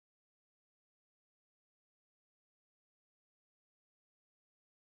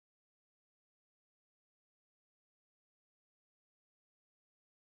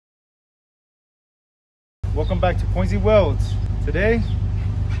Welcome back to Pointy Welds. Today,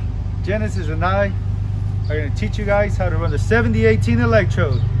 Genesis and I are going to teach you guys how to run the 7018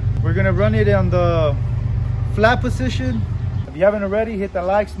 electrode. We're going to run it on the flat position. If you haven't already, hit the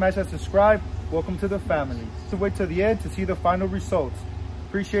like, smash that subscribe. Welcome to the family. So wait till the end to see the final results.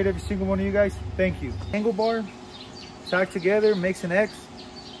 Appreciate every single one of you guys. Thank you. Angle bar, tack together, makes an X.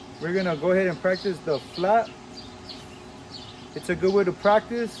 We're going to go ahead and practice the flat. It's a good way to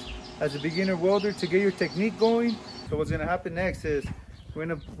practice as a beginner welder to get your technique going. So what's gonna happen next is we're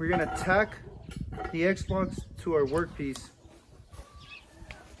gonna tack the X-locks to our workpiece.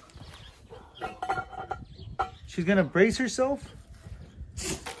 She's gonna brace herself,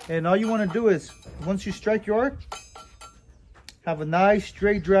 and all you wanna do is, once you strike your arc, have a nice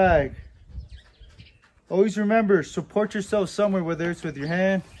straight drag. Always remember, support yourself somewhere, whether it's with your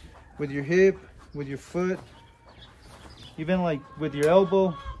hand, with your hip, with your foot, even like with your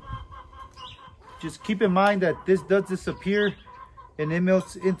elbow. Just keep in mind that this does disappear and it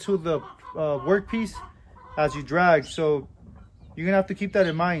melts into the workpiece as you drag. So you're gonna have to keep that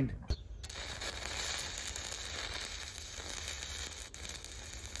in mind.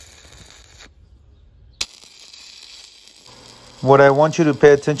 What I want you to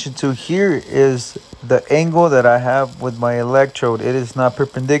pay attention to here is the angle that I have with my electrode. It is not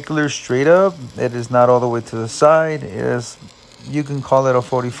perpendicular straight up. It is not all the way to the side. It is, you can call it a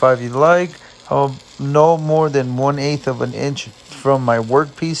 45 you like. No more than 1/8 of an inch from my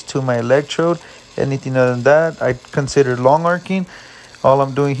workpiece to my electrode. Anything other than that, I consider long arcing. All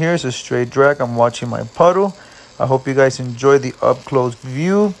I'm doing here is a straight drag. I'm watching my puddle. I hope you guys enjoy the up close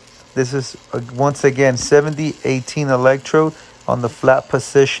view. This is once again 7018 electrode on the flat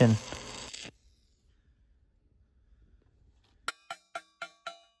position.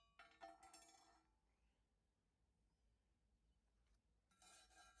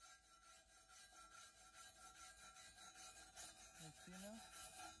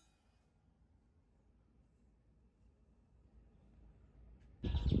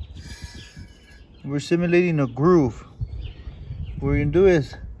 We're simulating a groove. What we're gonna do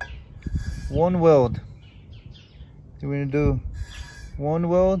is one weld. Then we're gonna do one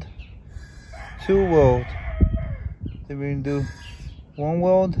weld, two weld. Then we're gonna do one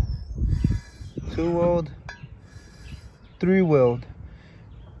weld, two weld, three weld,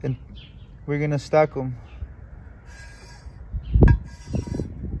 and we're gonna stack them.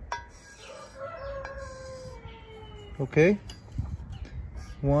 Okay,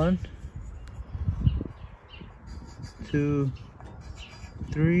 1, 2,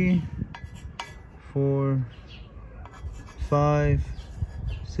 3, 4, 5,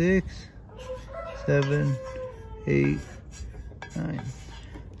 6, 7, 8, 9,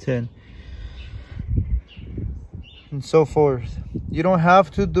 10, and so forth. You don't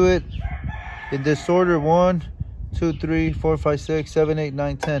have to do it in this order: 1, 2, 3, 4, 5, 6, 7, 8,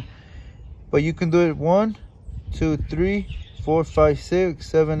 9, 10. But you can do it 1, 2, 3, 4, 5, 6,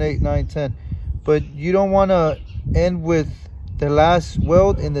 7, 8, 9, 10. But you don't want to end with the last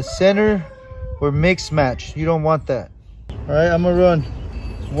weld in the center or mix match. You don't want that. All right, I'm gonna run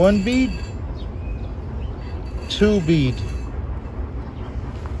 1 bead, 2 bead.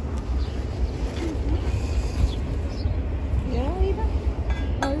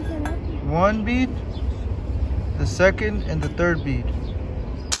 One bead, the second and the third bead.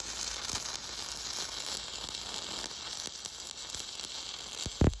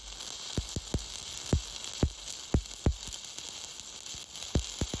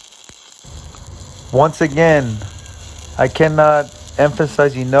 Once again, I cannot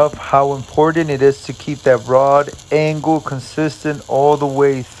emphasize enough how important it is to keep that rod angle consistent all the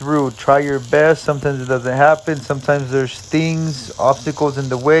way through. Try your best. Sometimes it doesn't happen. Sometimes there's things, obstacles in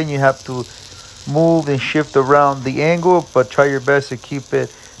the way, and you have to move and shift around the angle, but try your best to keep it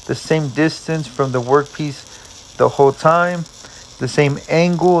the same distance from the workpiece the whole time, the same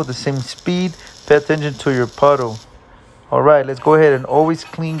angle, the same speed. Pay attention to your puddle. All right, let's go ahead and always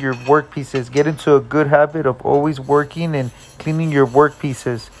clean your workpieces. Get into a good habit of always working and cleaning your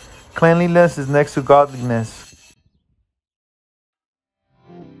workpieces. Cleanliness is next to godliness.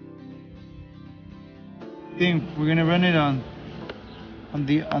 I think we're gonna run it on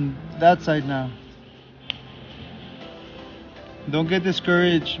that side now. Don't get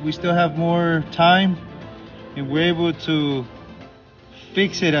discouraged. We still have more time, and we're able to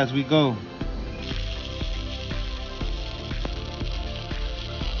fix it as we go.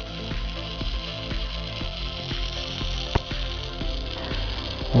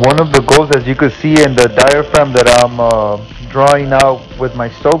 One of the goals, as you can see in the diaphragm that I'm drawing out with my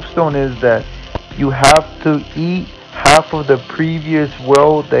soapstone, is that you have to eat half of the previous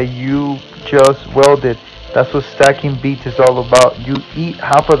weld that you just welded. That's what stacking beads is all about. You eat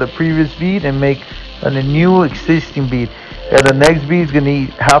half of the previous bead and make a new existing bead. And the next bead is going to eat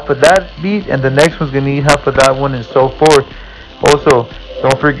half of that bead, and the next one's going to eat half of that one, and so forth. Also,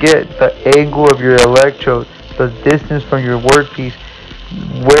 don't forget the angle of your electrode, the distance from your workpiece,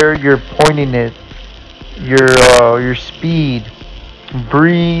 where you're pointing it, your speed.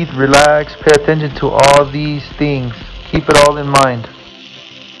 Breathe, relax, pay attention to all these things. Keep it all in mind.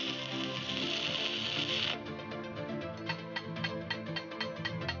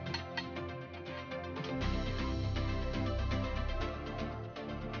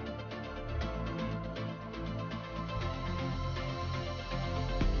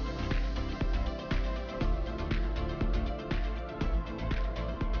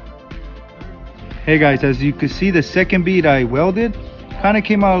 Hey guys, as you can see, the second bead I welded kind of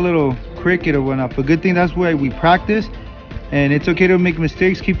came out a little crooked or whatnot, but good thing that's why we practice, and it's okay to make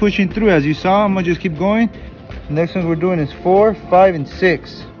mistakes. Keep pushing through. As you saw, I'm gonna just keep going. The next one we're doing is 4, 5, and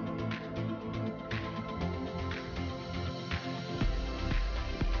 6.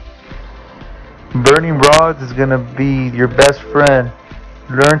 Burning rods is gonna be your best friend.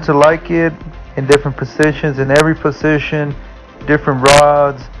 Learn to like it in different positions. In every position, different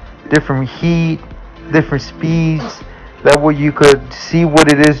rods, different heat, different speeds. That way you could see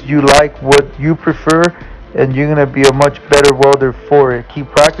what it is you like, what you prefer, and you're gonna be a much better welder for it. Keep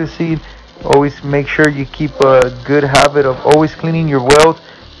practicing. Always make sure you keep a good habit of always cleaning your weld,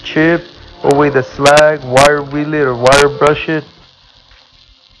 chip away the slag, wire wheel it or wire brush it.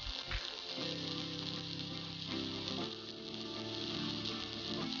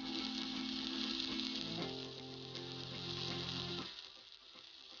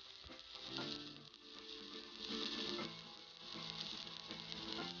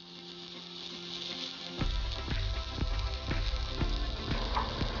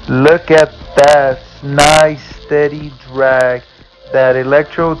 Look at that nice steady drag. That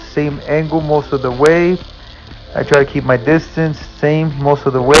electrode, same angle most of the way. I try to keep my distance same most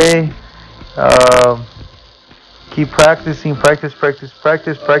of the way. Keep practicing, practice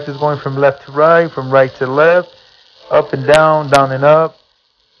going from left to right, from right to left, up and down and up.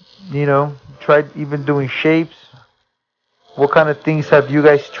 You know, try even doing shapes. What kind of things have you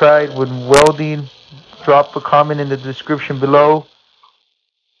guys tried when welding? Drop a comment in the description below.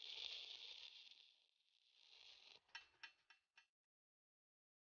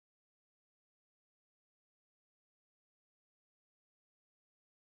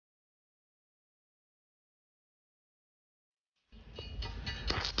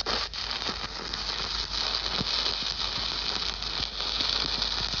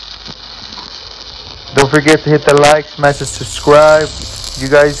 Don't forget to hit the like, smash the subscribe. You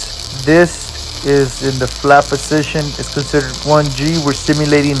guys, this is in the flat position. It's considered 1G. We're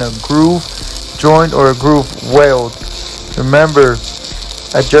simulating a groove joint or a groove weld. Remember,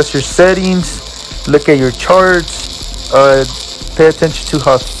 adjust your settings, look at your charts, pay attention to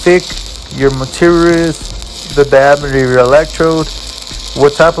how thick your material is, the diameter of your electrode,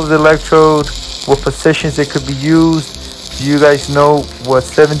 what type of electrode, what positions it could be used. Do you guys know what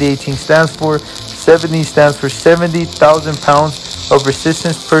 7018 stands for? 70 stands for 70,000 pounds of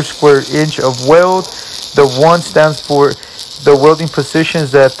resistance per square inch of weld. The 1 stands for the welding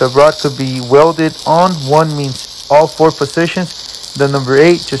positions that the rod could be welded on. 1 means all 4 positions. The number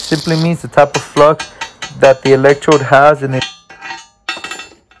 8 just simply means the type of flux that the electrode has in it.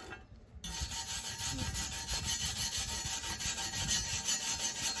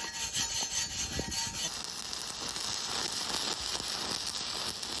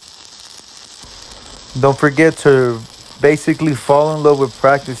 Don't forget to basically fall in love with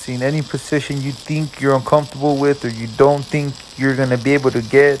practicing. Any position you think you're uncomfortable with or you don't think you're going to be able to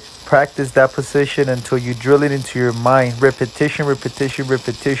get, practice that position until you drill it into your mind. Repetition.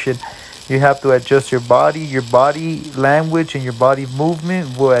 You have to adjust your body language and your body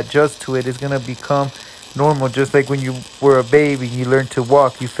movement will adjust to it. It's going to become normal, just like when you were a baby and you learn to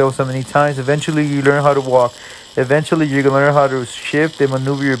walk. You fell so many times, eventually you learn how to walk. Eventually you're going to learn how to shift and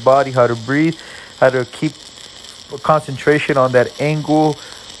maneuver your body, how to breathe, how to keep concentration on that angle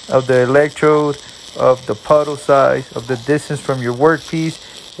of the electrode, of the puddle size, of the distance from your workpiece.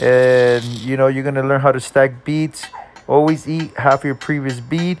 And you know, you're going to learn how to stack beads. Always eat half your previous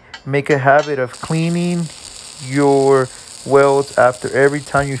bead. Make a habit of cleaning your welds after every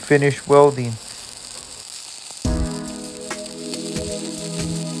time you finish welding.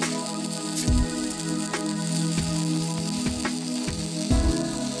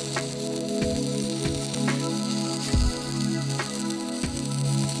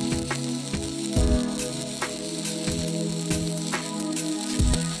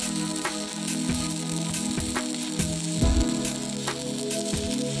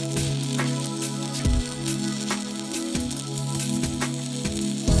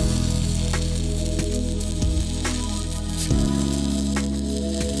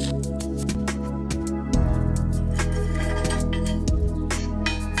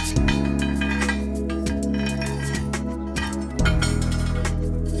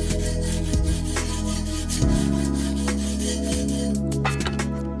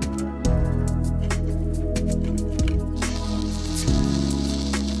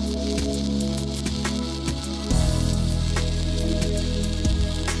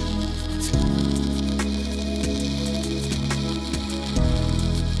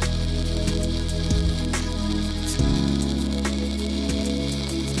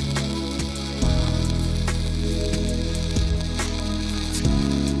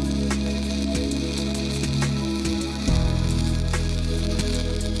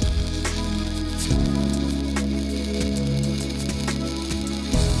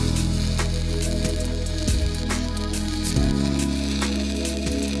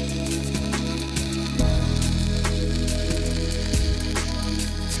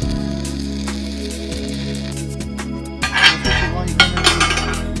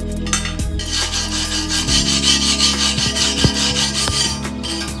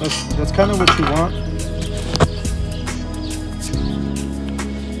 That's kind of what you want.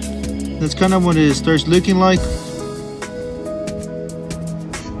 That's kind of what it starts looking like.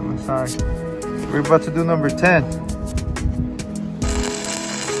 On the side. We're about to do number 10.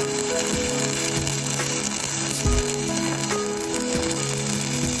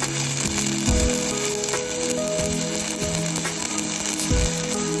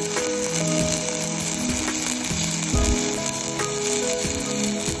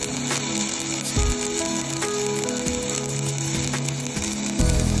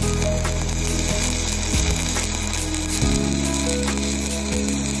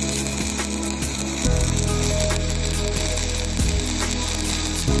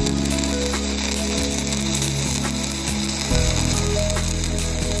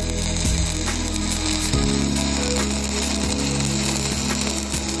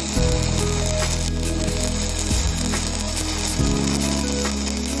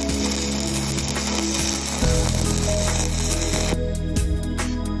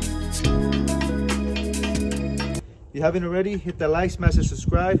 If you haven't already, hit that like, smash the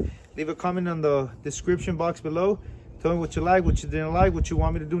subscribe, leave a comment on the description box below. Tell me what you like, what you didn't like, what you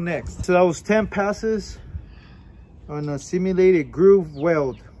want me to do next. So that was 10 passes on a simulated groove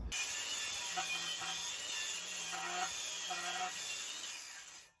weld.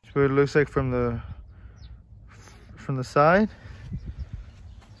 That's what it looks like from the side.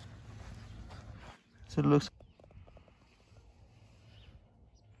 So it looks.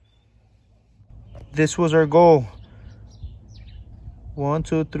 This was our goal. 1,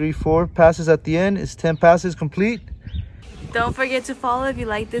 2, 3, 4 passes at the end. It's 10 passes complete. Don't forget to follow if you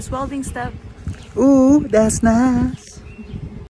like this welding stuff. Ooh, that's nice.